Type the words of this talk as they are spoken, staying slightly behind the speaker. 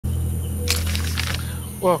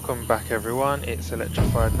Welcome back everyone, it's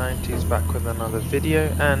Electrified 90s back with another video,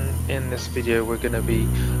 and in this video we're going to be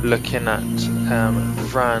looking at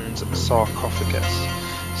Vran's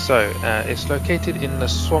sarcophagus. So it's located in the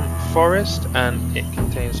swamp forest and it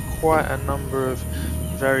contains quite a number of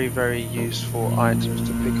very useful items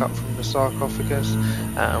to pick up from the sarcophagus,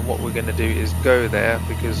 and what we're going to do is go there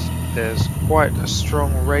because there's quite a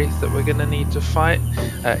strong wraith that we're going to need to fight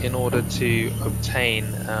in order to obtain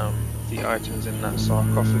the items in that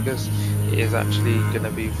sarcophagus. It is actually going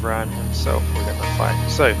to be Vran himself we're going to fight.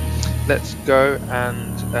 So let's go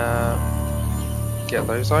and get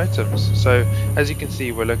those items. So as you can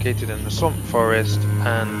see, we're located in the swamp forest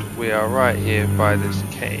and we are right here by this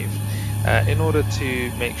cave. In order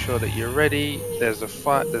to make sure that you're ready, there's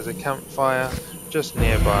a campfire just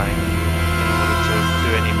nearby in order to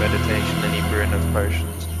do any meditation, any brewing of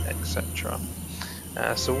potions, etc.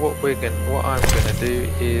 So what I'm going to do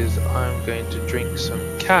is I'm going to drink some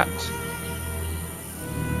cat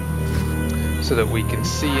so that we can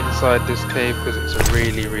see inside this cave, because it's a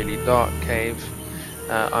really dark cave.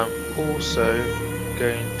 I'm also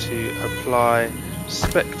going to apply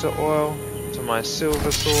spectre oil to my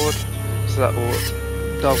silver sword, so that will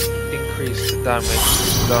increase the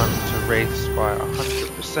damage done to wraiths by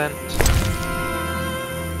 100%.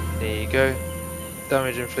 There you go.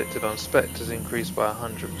 Damage inflicted on spectres increased by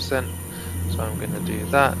 100%, so I'm going to do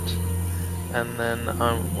that. And then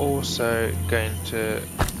I'm also going to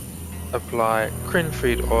apply Quen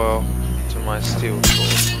oil to my steel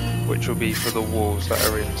sword, which will be for the wolves that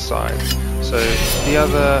are inside. So the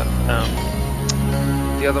other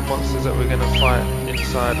monsters that we're going to fight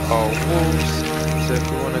inside are wolves. So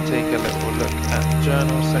if we want to take a little look at the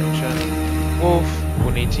journal section, wolf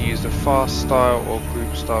will need to use the fast style or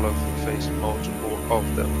group style if we face multiple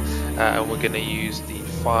of them, and we're going to use the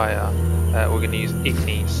fire, we're going to use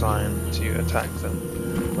Igni sign to attack them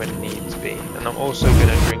when needs be. And I'm also going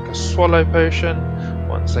to drink a swallow potion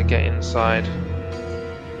once I get inside.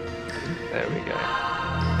 There we go,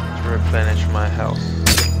 to replenish my health.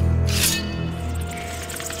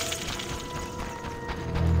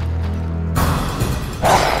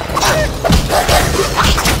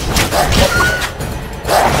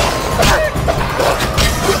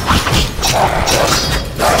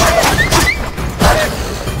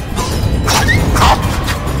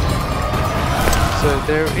 So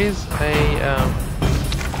there is a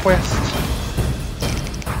quest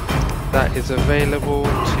that is available to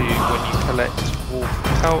when you collect wolf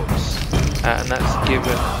pelts, and that's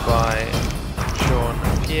given by Jean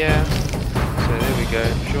Pierre. So there we go,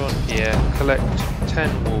 Jean Pierre, collect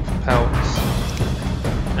 10 wolf pelts,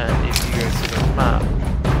 and if you go to the map,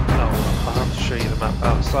 I'll have to show you the map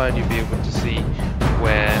outside, you'll be able to see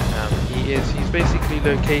where he is. He's basically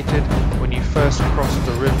located when you first cross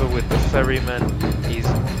the river with the ferryman. He's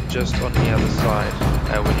just on the other side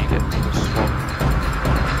when you get to the swamp,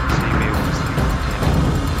 so you'll be able to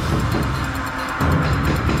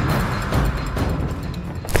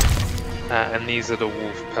see. And these are the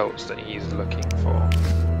wolf pelts that he's looking for.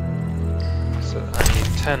 So I need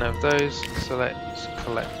 10 of those, so let's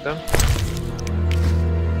collect them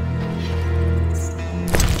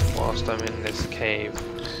whilst I'm in this cave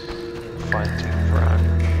fighting Vran.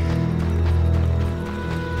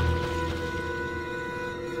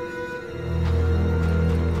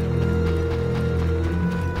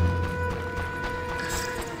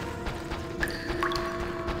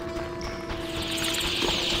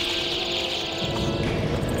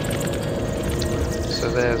 So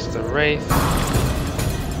there's the wraith.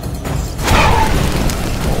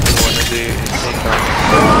 What we want to do is take out the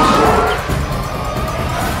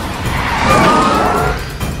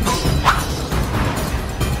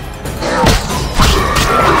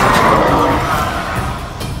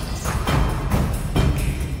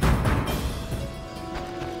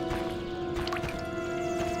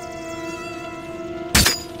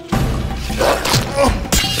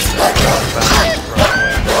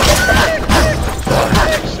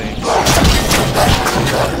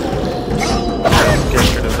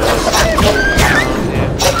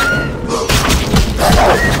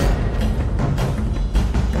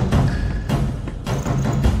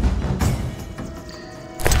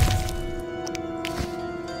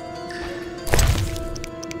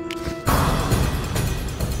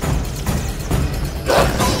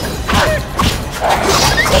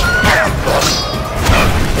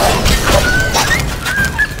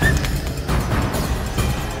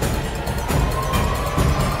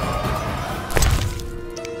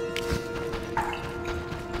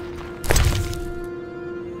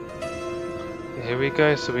here we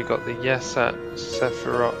go. So we got the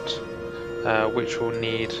Sephirot, which will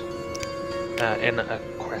need in a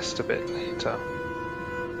quest a bit later.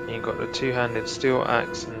 You've got the two-handed steel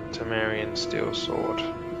axe and Temerian steel sword.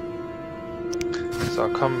 So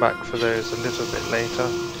I'll come back for those a little bit later.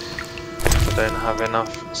 I don't have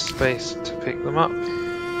enough space to pick them up.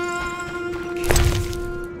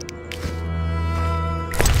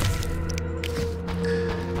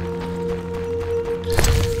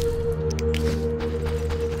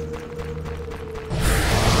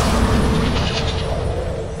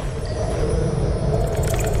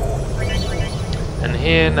 And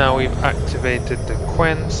here now we've activated the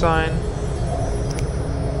Quen sign.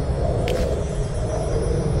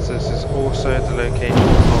 So this is also the location of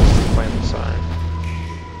the Quen sign.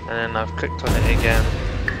 And then I've clicked on it again.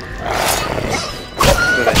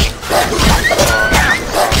 So that increases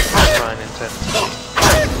our sign intensity.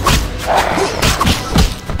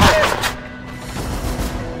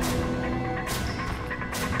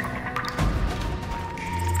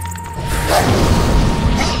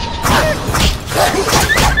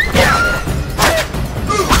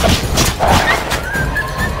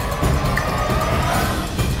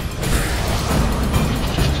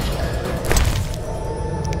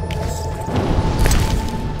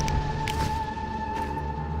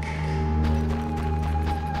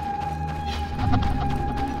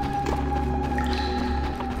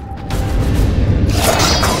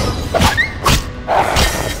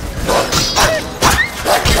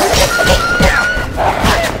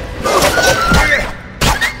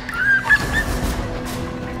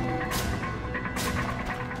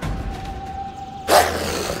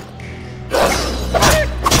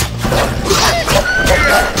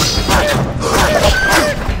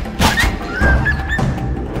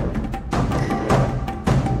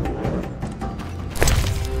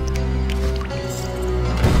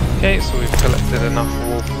 Okay, so we've collected enough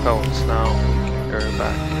wolf pelts now, we can go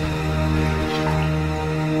back.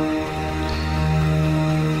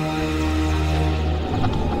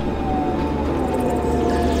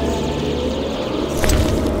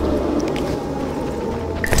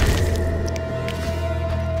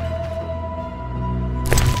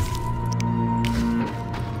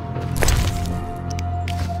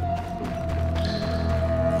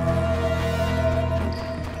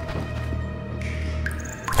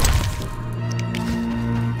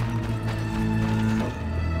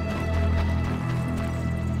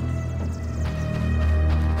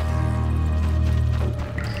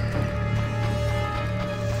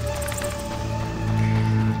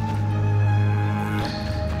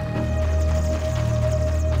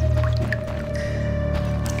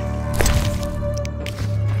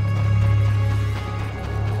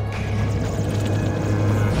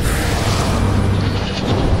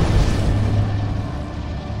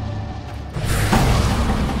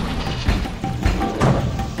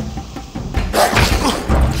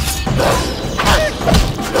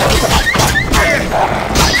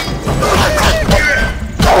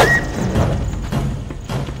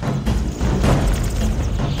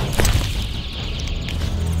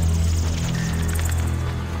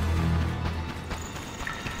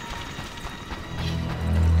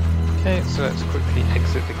 Okay, so let's quickly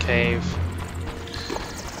exit the cave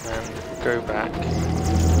and go back.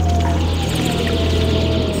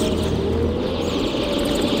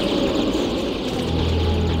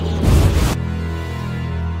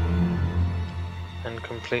 And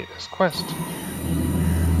complete this quest.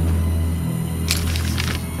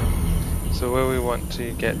 So where we want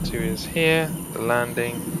to get to is here, the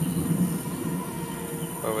landing,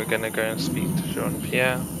 where we're going to go and speak to Jean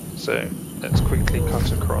Pierre. So let's quickly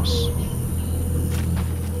cut across.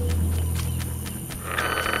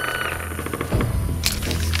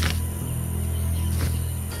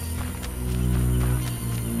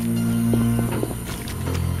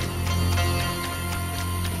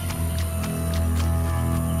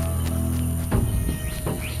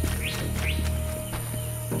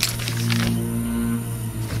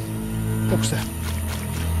 What's that?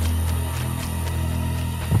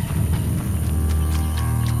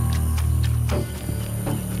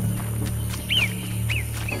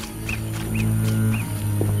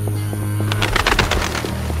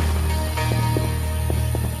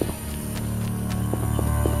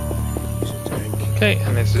 Okay,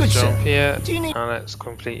 and this is Jean Pierre. Now let's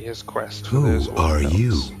complete his quest. Who are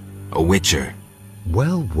you? A witcher.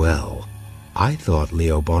 Well, well. I thought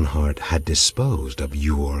Leo Bonhart had disposed of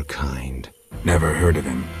your kind. Never heard of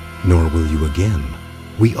him. Nor will you again.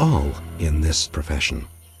 We all, in this profession,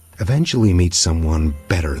 eventually meet someone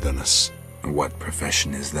better than us. What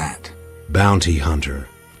profession is that? Bounty hunter.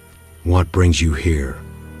 What brings you here?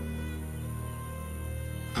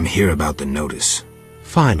 I'm here about the notice.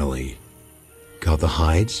 Finally. Got the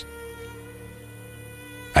hides?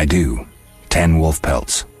 I do. 10 wolf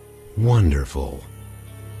pelts. Wonderful.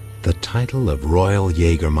 The title of Royal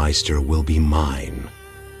Jägermeister will be mine.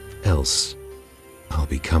 Else, I'll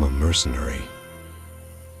become a mercenary.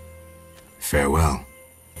 Farewell.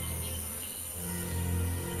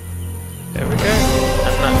 There we go.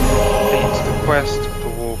 And that completes the quest, the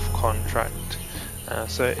wolf contract.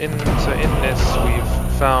 So in this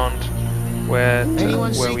we've found where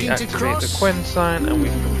we activate the Quen sign, and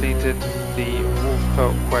we've completed the wolf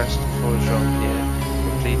pelt quest for Jean Pierre,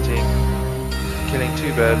 killing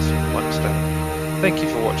 2 birds with 1 stone. Thank you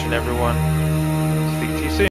for watching, everyone.